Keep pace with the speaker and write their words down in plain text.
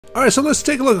Alright, so let's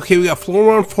take a look. Okay, we got floor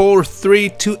 1, floor 3,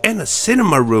 2, and a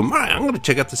cinema room. Alright, I'm gonna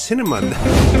check out the cinema.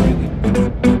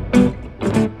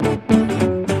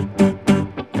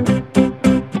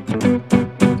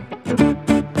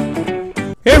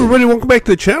 Hey everybody, welcome back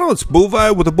to the channel. It's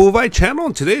Bulvi with the Bulvi channel,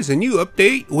 and today's a new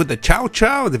update with the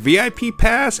Chow-Chow, the VIP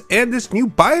pass, and this new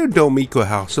BioDome eco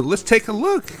house. So let's take a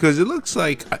look, because it looks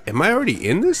like, am I already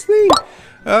in this thing?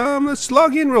 Let's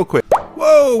log in real quick.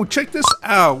 Whoa, check this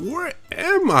out. Where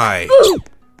am I?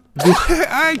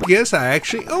 I guess I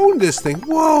actually own this thing.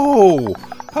 Whoa.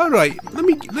 How do I, let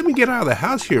me get out of the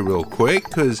house here real quick,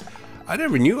 because I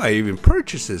never knew I even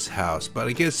purchased this house, but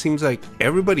I guess it seems like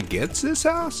everybody gets this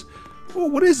house. Oh,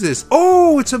 what is this?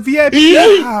 Oh, it's a VIP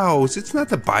house. It's not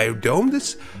the BioDome.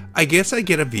 This, I guess I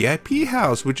get a VIP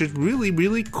house, which is really,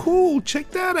 really cool. Check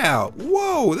that out.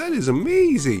 Whoa, that is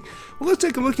amazing. Well, let's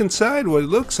take a look inside what it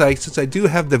looks like, since I do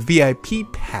have the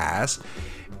VIP pass.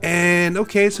 And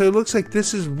okay, so it looks like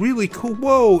this is really cool.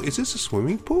 Whoa, is this a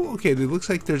swimming pool? Okay, it looks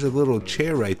like there's a little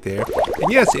chair right there. And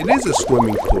yes, it is a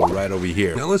swimming pool right over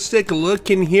here. Now let's take a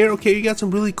look in here. Okay, you got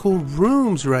some really cool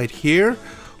rooms right here.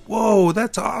 Whoa,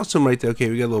 that's awesome right there. Okay,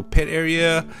 we got a little pet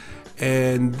area,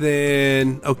 and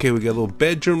then, okay, we got a little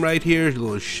bedroom right here, a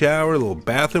little shower, a little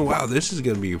bathroom. Wow, this is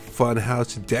going to be a fun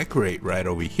house to decorate right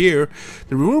over here.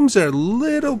 The rooms are a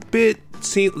little bit,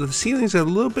 the ceilings are a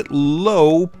little bit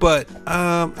low, but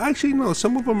actually, no,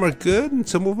 some of them are good, and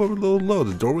some of them are a little low.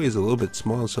 The doorway is a little bit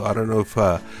small, so I don't know if,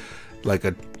 like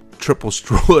a triple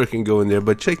stroller can go in there,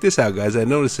 but check this out, guys. I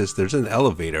noticed this, there's an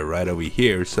elevator right over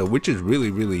here, so, which is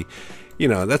really, really, you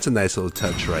know, that's a nice little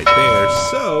touch right there.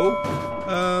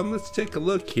 So, let's take a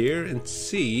look here and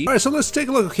see. Alright, so let's take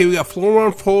a look. Okay, we got floor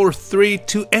 1, floor 3,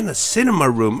 2, and a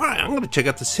cinema room. Alright, I'm gonna check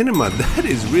out the cinema. That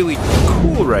is really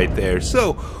cool right there.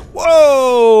 So,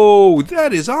 whoa,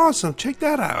 that is awesome. Check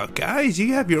that out, guys.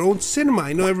 You have your own cinema.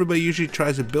 I know everybody usually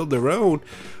tries to build their own,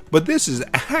 but this is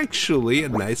actually a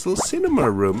nice little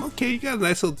cinema room. Okay, you got a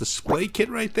nice little display kit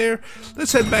right there.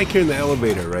 Let's head back here in the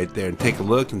elevator right there and take a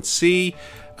look and see.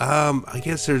 I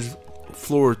guess there's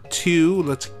floor 2.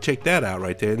 Let's check that out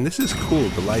right there. And this is cool.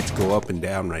 The lights go up and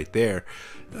down right there.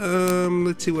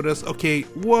 Let's see what else. Okay,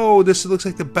 whoa, this looks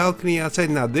like the balcony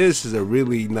outside. Now this is a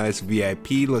really nice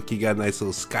VIP. Look, you got a nice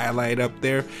little skylight up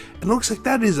there. It looks like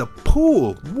that is a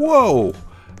pool. Whoa,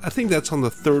 I think that's on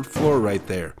the 3rd floor right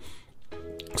there.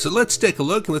 So let's take a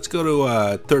look and let's go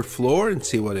to 3rd floor and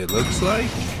see what it looks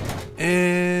like.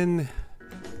 And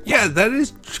yeah, that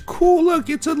is cool. Look,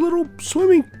 it's a little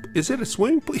swimming. Is it a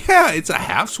swimming pool? Yeah, it's a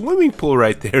half swimming pool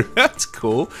right there. That's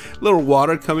cool. Little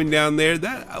water coming down there.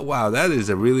 That, wow, that is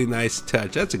a really nice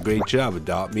touch. That's a great job,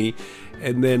 Adopt Me.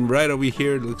 And then right over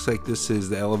here, it looks like this is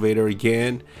the elevator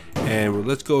again. And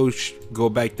let's go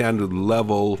back down to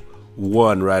level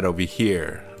 1 right over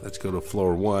here. Let's go to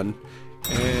floor 1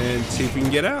 and see if we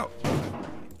can get out.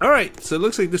 Alright, so it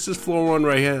looks like this is floor 1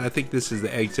 right here. I think this is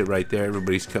the exit right there.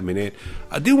 Everybody's coming in.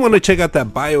 I do want to check out that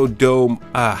BioDome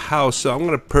house, so I'm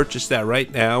going to purchase that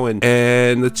right now.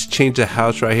 And let's change the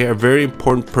house right here. A very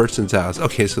important person's house.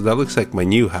 Okay, so that looks like my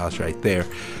new house right there.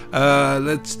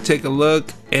 Let's take a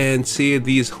look and see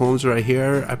these homes right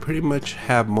here. I pretty much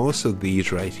have most of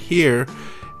these right here.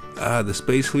 The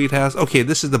Space Fleet house. Okay,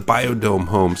 this is the BioDome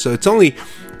home. So it's only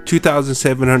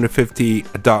 2,750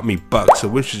 Adopt Me bucks, so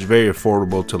which is very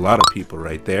affordable to a lot of people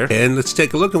right there. And let's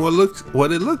take a look at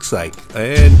what it looks like.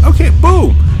 And okay,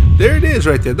 boom, there it is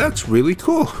right there. That's really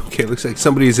cool. Okay, looks like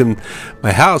somebody's in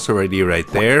my house already right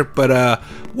there. But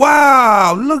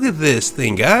wow, look at this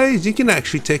thing, guys. You can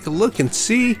actually take a look and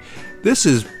see. This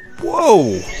is,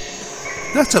 whoa,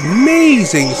 that's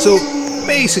amazing. So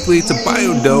basically it's a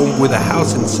BioDome with a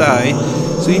house inside,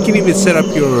 so you can even set up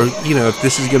your, you know, if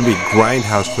this is going to be a grind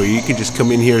house for you, you can just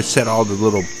come in here and set all the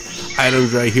little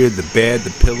items right here, the bed, the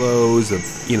pillows,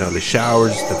 the, you know, the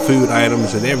showers, the food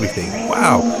items and everything.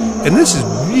 Wow, and this is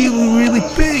really, really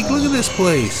big. Look at this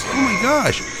place. Oh my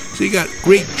gosh. So you got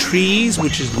great trees,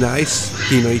 which is nice.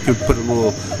 You know, you could put a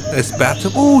little nice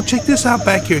bathtub. Oh, check this out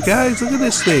back here, guys. Look at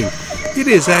this thing. It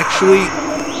is actually,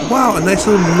 wow, a nice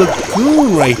little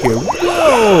lagoon right here.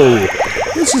 Whoa,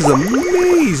 this is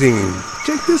amazing.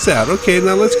 Check this out. Okay,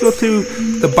 now let's go through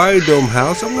the BioDome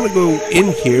house. I'm gonna go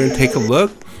in here and take a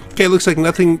look. Okay, looks like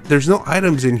nothing, there's no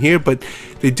items in here, but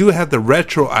they do have the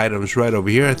retro items right over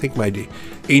here. I think my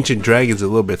ancient dragon's a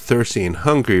little bit thirsty and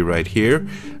hungry right here.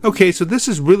 Okay, so this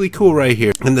is really cool right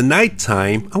here. In the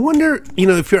nighttime, I wonder, you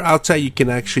know, if you're outside, you can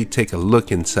actually take a look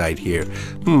inside here.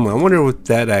 I wonder if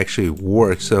that actually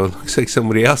works. So it looks like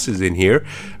somebody else is in here.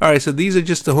 All right, so these are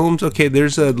just the homes. Okay,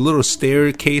 there's a little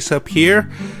staircase up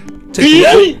here. Take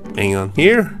a look. Hang on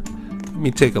here.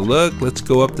 me take a look. Let's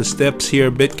go up the steps here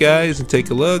a bit, guys, and take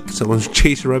a look. Someone's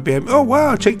chasing right behind me. Oh,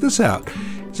 wow, check this out.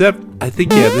 Is that, I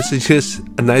think, yeah, this is just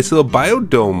a nice little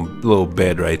BioDome little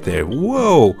bed right there.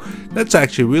 Whoa, that's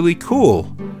actually really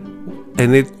cool.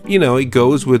 And it, you know, it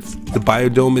goes with the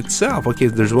BioDome itself. Okay,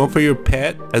 there's one for your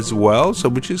pet as well, so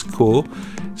which is cool.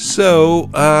 So,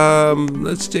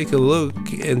 let's take a look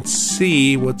and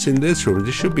see what's in this room.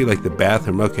 This should be like the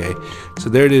bathroom. Okay, so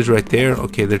there it is right there.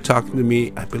 Okay, they're talking to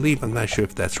me. I believe, I'm not sure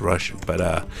if that's Russian,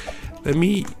 but let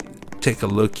me take a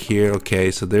look here. Okay,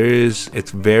 so there is,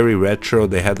 it's very retro.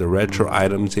 They have the retro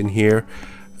items in here.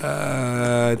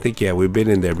 I think, yeah, we've been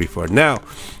in there before. Now,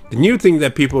 the new thing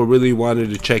that people really wanted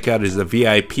to check out is the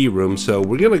VIP room. So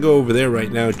we're gonna go over there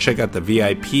right now and check out the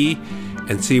VIP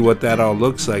and see what that all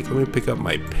looks like. Let me pick up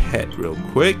my pet real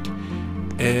quick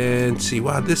and see.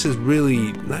 Wow, this is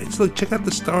really nice. Look, check out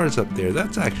the stars up there.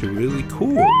 That's actually really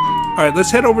cool. All right,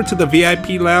 let's head over to the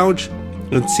VIP lounge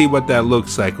and see what that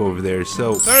looks like over there.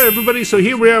 So, all right, everybody, so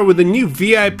here we are with a new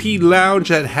VIP lounge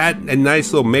that had a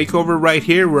nice little makeover right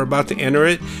here. We're about to enter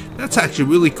it. That's actually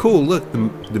really cool. Look,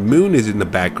 the moon is in the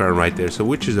background right there, so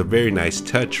which is a very nice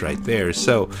touch right there.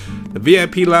 So the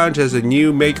VIP lounge has a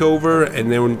new makeover, and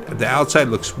then the outside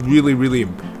looks really, really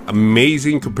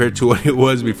amazing compared to what it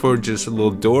was before, just a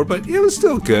little door, but it was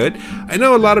still good. I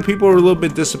know a lot of people were a little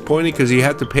bit disappointed because you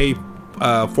had to pay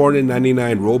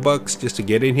 499 Robux just to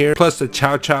get in here. Plus the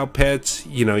Chow-Chow pets,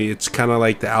 you know, it's kind of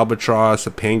like the albatross, the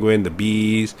penguin, the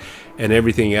bees, and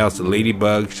everything else, the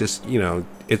ladybugs, just, you know,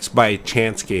 it's by a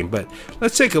chance game. But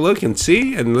let's take a look and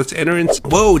see, and let's enter in.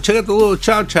 Whoa, check out the little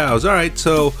Chow-Chows. All right,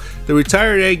 so the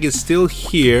retired egg is still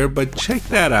here, but check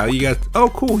that out. You got, oh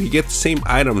cool, you get the same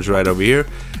items right over here,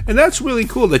 and that's really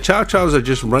cool. The Chow-Chows are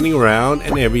just running around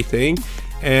and everything.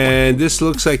 And this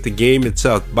looks like the game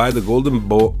itself. Buy the golden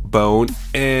bone,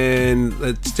 and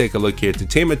let's take a look here. To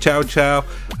tame a Chow-Chow,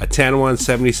 a tan one,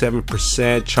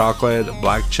 77% chocolate, a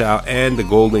black chow, and the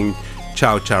golden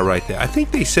Chow-Chow right there. I think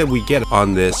they said we get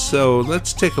on this, so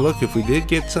let's take a look if we did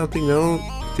get something. No,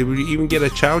 did we even get a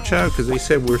Chow-Chow? Because they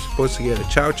said we're supposed to get a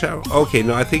Chow-Chow. Okay,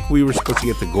 no, I think we were supposed to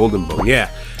get the golden bone. Yeah,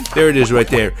 there it is right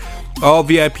there. All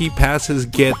VIP passes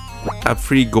get a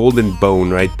free golden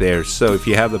bone right there, so if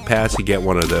you have the pass you get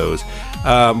one of those.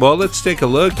 Well, let's take a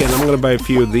look, and I'm gonna buy a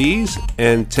few of these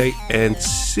and take and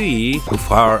see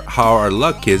how our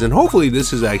luck is, and hopefully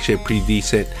this is actually a pretty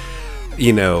decent,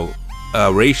 you know,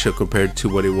 ratio compared to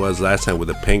what it was last time with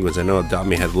the penguins. I know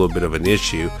Adoptme had a little bit of an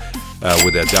issue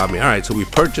with Adoptme. All right, so we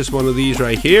purchased one of these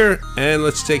right here, and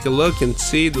let's take a look and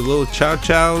see the little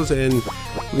Chow-Chows, and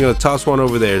we're gonna toss one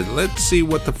over there. Let's see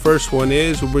what the first one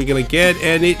is, what we're gonna get,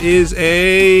 and it is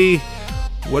a,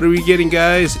 what are we getting,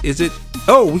 guys? Is it,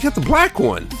 oh, we got the black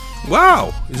one.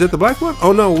 Wow, is that the black one?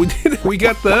 Oh no, we didn't. We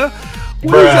got the,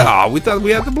 what is that? Oh, we thought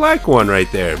we had the black one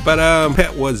right there, but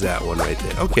pet was that one right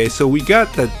there. Okay, so we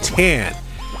got the tan,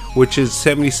 which is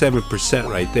 77%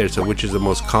 right there, so which is the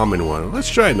most common one. Let's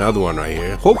try another one right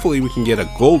here. Hopefully we can get a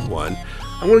gold one.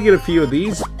 I'm gonna get a few of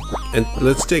these, and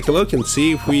let's take a look and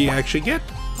see if we actually get.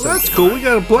 So that's cool. We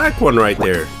got a black one right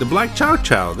there, the black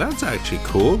Chow-Chow. That's actually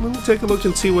cool. Let me take a look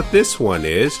and see what this one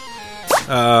is. Take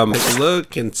a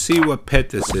look and see what pet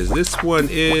this is. This one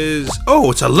is,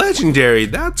 oh, it's a legendary.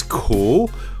 That's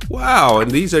cool. Wow, and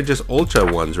these are just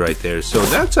ultra ones right there. So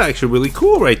that's actually really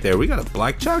cool right there. We got a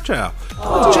black Chow-Chow.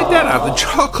 Let's check that out, the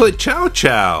chocolate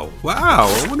Chow-Chow. Wow,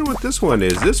 I wonder what this one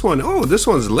is. This one, oh, this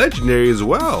one's legendary as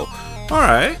well. All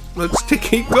right, let's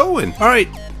keep going. All right,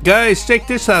 guys, check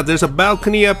this out. There's a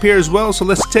balcony up here as well, so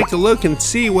let's take a look and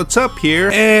see what's up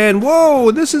here. And whoa,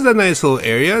 this is a nice little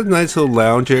area, nice little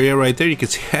lounge area right there. You can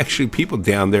see actually people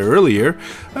down there earlier.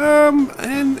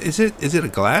 And is it a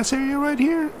glass area right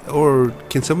here, or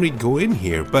can somebody go in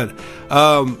here? But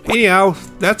anyhow,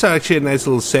 that's actually a nice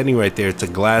little setting right there. It's a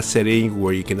glass setting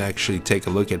where you can actually take a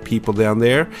look at people down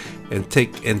there and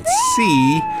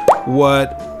see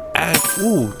what.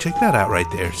 Ooh, check that out right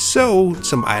there. So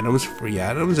some items, free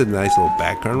items, a nice little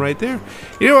background right there.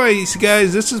 Anyways,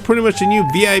 guys, this is pretty much the new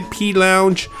VIP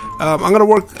lounge. I'm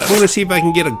gonna see if I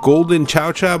can get a golden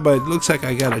Chow-Chow, but it looks like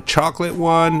I got a chocolate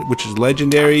one, which is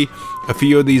legendary, a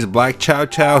few of these black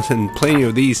Chow-Chows, and plenty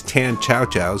of these tan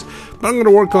Chow-Chows. But I'm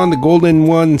gonna work on the golden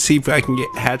one and see if I can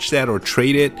hatch that or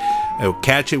trade it, or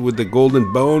catch it with the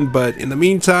golden bone. But in the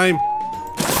meantime,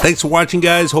 thanks for watching,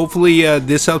 guys. Hopefully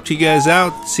this helped you guys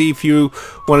out. See if you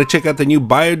want to check out the new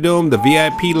BioDome, the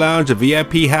VIP lounge, the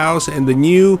VIP house, and the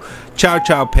new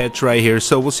Chow-Chow pets right here.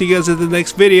 So we'll see you guys in the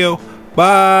next video.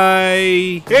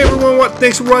 Bye. Hey everyone,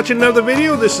 thanks for watching another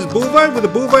video. This is Bulvi with the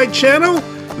Bulvi channel.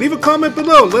 Leave a comment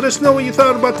below. Let us know what you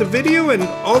thought about the video, and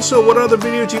also what other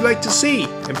videos you'd like to see.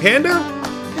 And Panda?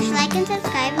 Would you like like and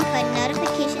subscribe and put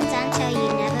notifications on so you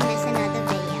never miss another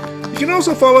video. You can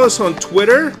also follow us on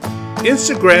Twitter,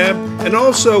 Instagram, and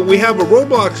also we have a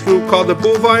Roblox group called the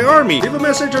Bulvi Army. Leave a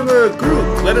message on the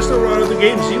group. Let us know what other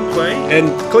games you play. And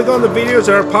click on the videos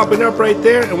that are popping up right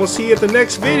there, and we'll see you at the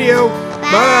next video.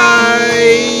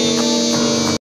 Bye.